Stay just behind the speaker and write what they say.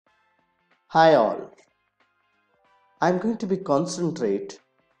Hi all, I'm going to be concentrate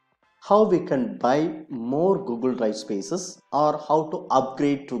how we can buy more Google Drive spaces or how to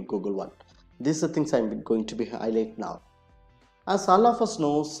upgrade to Google One. These are things I'm going to be highlight now. As all of us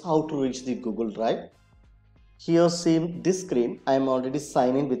knows how to reach the Google Drive, here see this screen, I am already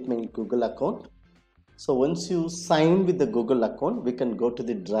signed in with my Google account. So once you sign with the Google account, we can go to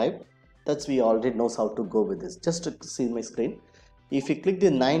the Drive. That's we already knows how to go with this. Just to see my screen. If you click the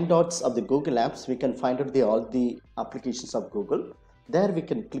 9 dots of the Google Apps, we can find out all the applications of Google. There we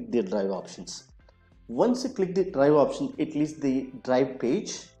can click the Drive options. Once you click the Drive option, it leads the Drive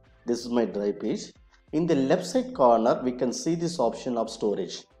page. This is my Drive page. In the left side corner, we can see this option of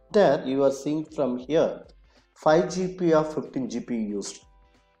storage. There you are seeing from here 5 GB or 15 GB used.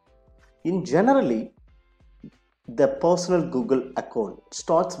 In generally, the personal Google account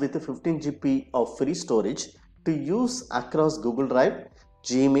starts with a 15 GB of free storage to use across Google Drive,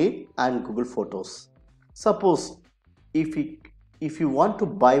 Gmail and Google Photos. Suppose if you want to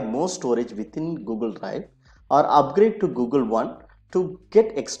buy more storage within Google Drive or upgrade to Google One to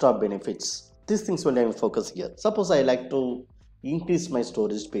get extra benefits, these things will I will focus here. Suppose I like to increase my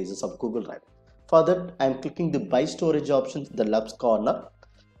storage spaces of Google Drive. For that, I am clicking the buy storage option in the left corner.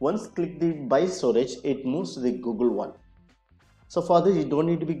 Once click the buy storage, it moves to the Google One. So for this, you don't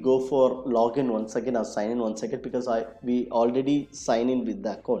need to go for login once again or sign in once again because we already sign in with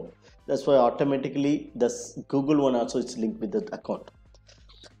the account. That's why automatically this Google One also is linked with the account.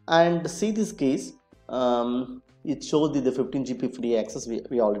 And see this case, it shows the 15 GB free access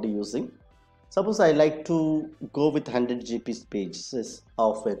we already using. Suppose I like to go with 100 GB spaces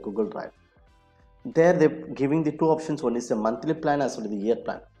of a Google Drive. There they're giving the two options. One is a monthly plan as well as the year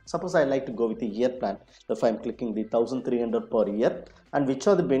plan. Suppose I like to go with the year plan. If I'm clicking the 1300 per year, and which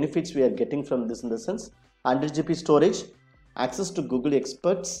are the benefits we are getting from this in the sense 100 GB storage, access to Google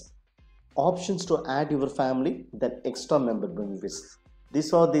experts, options to add your family, then extra member benefits.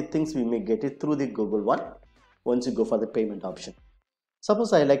 These are the things we may get it through the Google One once you go for the payment option.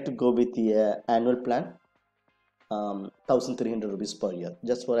 Suppose I like to go with the annual plan, 1300 rupees per year.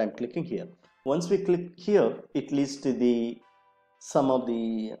 Just what I'm clicking here. Once we click here, it leads to the some of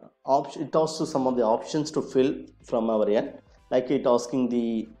the options. It asks some of the options to fill from our end, like it asking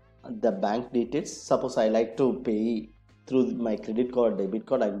the bank details. Suppose I like to pay through my credit card, debit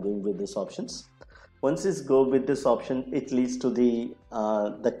card. I'm going with these options. Once it's go with this option, it leads to the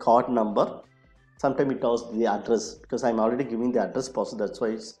card number. Sometimes it asks the address because I'm already giving the address possible. That's why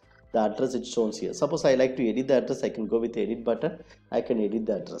it's the address it shows here. Suppose I like to edit the address, I can go with the edit button. I can edit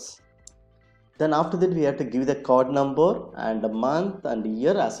the address. Then after that we have to give the card number and the month and the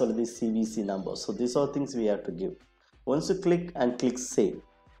year as well as the CVC number. So these are things we have to give. Once you click and click save.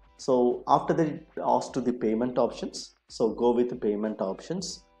 So after that it asks to the payment options. So go with the payment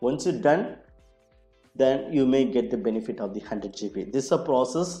options. Once you're done, then you may get the benefit of the 100 GB. This is a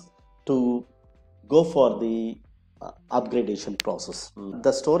process to go for the upgradation process.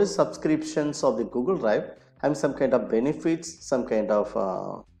 The storage subscriptions of the Google Drive have some kind of benefits, some kind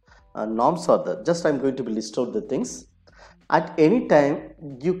of norms are there. Just I'm going to be list out the things. At any time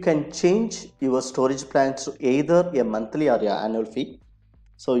you can change your storage plans to either a monthly or a annual fee.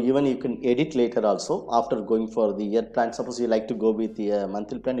 So even you can edit later also after going for the year plan. Suppose you like to go with the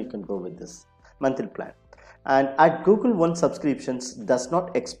monthly plan, you can go with this monthly plan. And at Google One, subscriptions does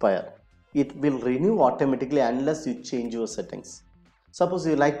not expire. It will renew automatically unless you change your settings. Suppose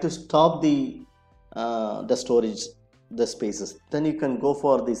you like to stop the storage, the spaces, then you can go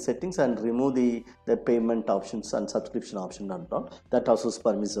for the settings and remove the payment options and subscription option and all. That also is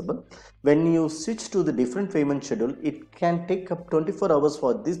permissible. When you switch to the different payment schedule, it can take up 24 hours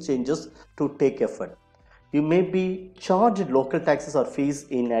for these changes to take effect. You may be charged local taxes or fees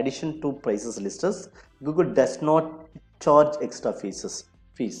in addition to prices listed. Google does not charge extra fees.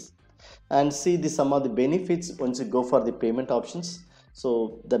 And see some of the benefits once you go for the payment options.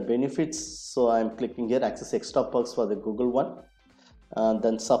 So the benefits, so I'm clicking here, access extra perks for the Google One.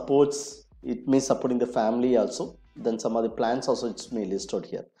 Then supports, it may supporting the family also. Then some of the plans also it's may listed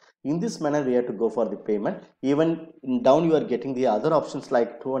here. In this manner we have to go for the payment. Even down you are getting the other options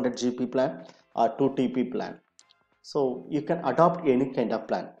like 200 GB plan or 2 TB plan. So you can adopt any kind of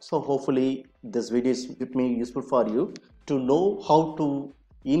plan. So hopefully this video is useful for you to know how to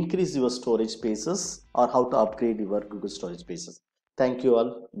increase your storage spaces or how to upgrade your Google storage spaces. Thank you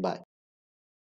all. Bye.